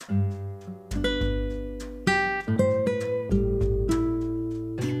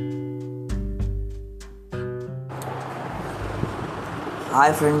Hi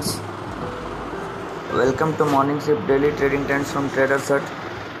friends, welcome to Morning Sip Daily Trading Trends from Traders Hut.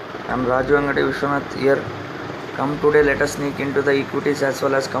 I am Raju Angadi Vishwanath here. Come today, let us sneak into the equities as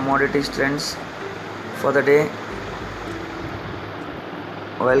well as commodities trends for the day.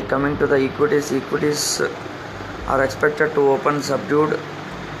 While coming to the equities are expected to open subdued,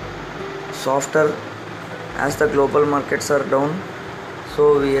 softer as the global markets are down.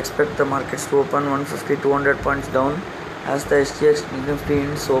 So we expect the markets to open 150-200 points down, as the SGX Nifty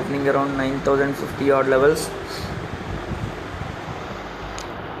is opening around 9050 odd levels.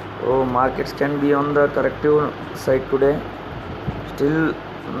 So markets can be on the corrective side today. Still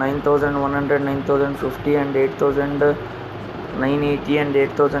 9100, 9050 and 8980 and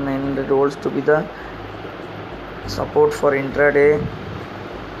 8900 holds to be the support for intraday.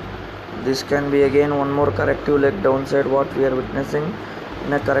 This can be again one more corrective leg downside what we are witnessing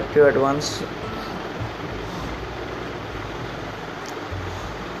in a corrective advance.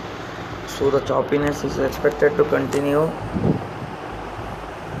 So the choppiness is expected to continue.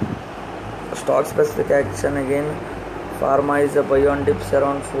 Stock specific action again. Pharma is a buy on dips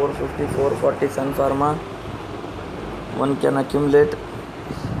around 450, 440. Sun Pharma one can accumulate.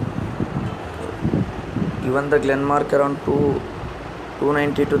 Even the Glenmark around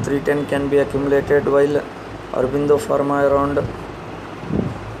 290 to 310 can be accumulated, while Aurobindo Pharma around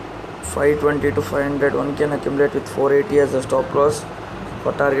 520 to 500 one can accumulate with 480 as a stop loss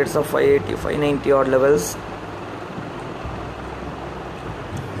for targets of 580, 590 odd levels.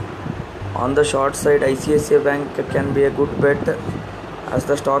 On the short side, ICICI Bank can be a good bet, as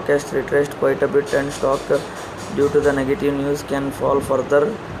the stock has retraced quite a bit, and stock due to the negative news can fall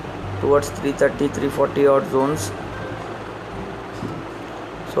further towards 330, 340 odd zones.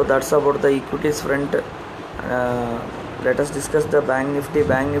 So that's about the equities front. Let us discuss the Bank Nifty.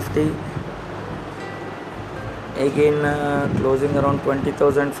 Bank Nifty again closing around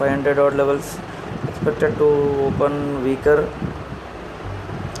 20,500 odd levels, expected to open weaker.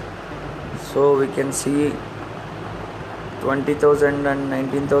 So we can see 20,000 and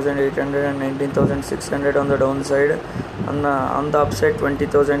 19,800 and 19,600 on the downside. On the upside,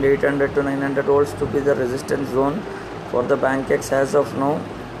 20,800 to 900 volts to be the resistance zone for the BankX as of now.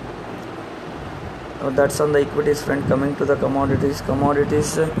 That's on the equities front. Coming to the commodities,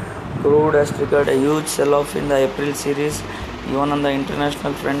 crude has triggered a huge sell-off in the April series. Even on the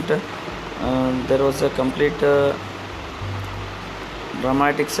international front, there was a complete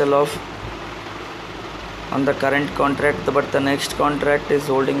dramatic sell-off on the current contract, but the next contract is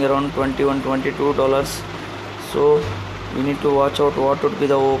holding around $21-22. So we need to watch out what would be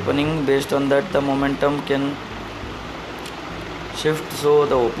the opening. Based on that, the momentum can shift, so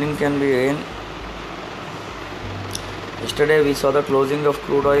the opening can be again. Yesterday we saw the closing of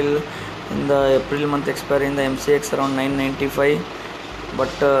crude oil in the April month expiry in the MCX around 995, but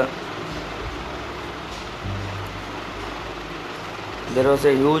there was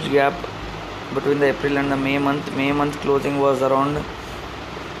a huge gap between the April and the May month. May month closing was around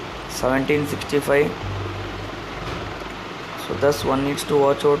 1765. So thus one needs to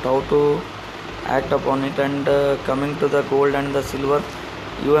watch out how to act upon it. And coming to the gold and the silver,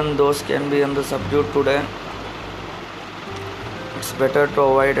 even those can be on the subdued today. It's better to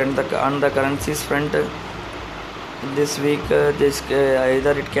avoid. And on the currencies front, this week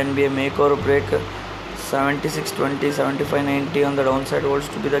either it can be a make or break. 76.20, 75.90 on the downside holds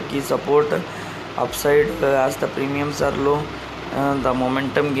to be the key support. Upside, as the premiums are low, the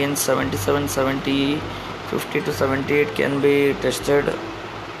momentum gains 77, 70, 50 to 78 can be tested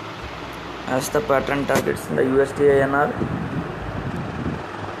as the pattern targets in the USD INR,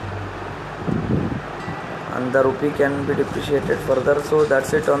 and the rupee can be depreciated further. So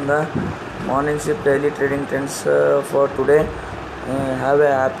that's it on the Morning Sip Daily Trading Trends for today. Have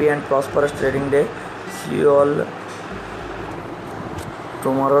a happy and prosperous trading day. See you all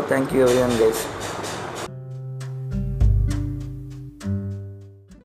tomorrow. Thank you everyone, guys.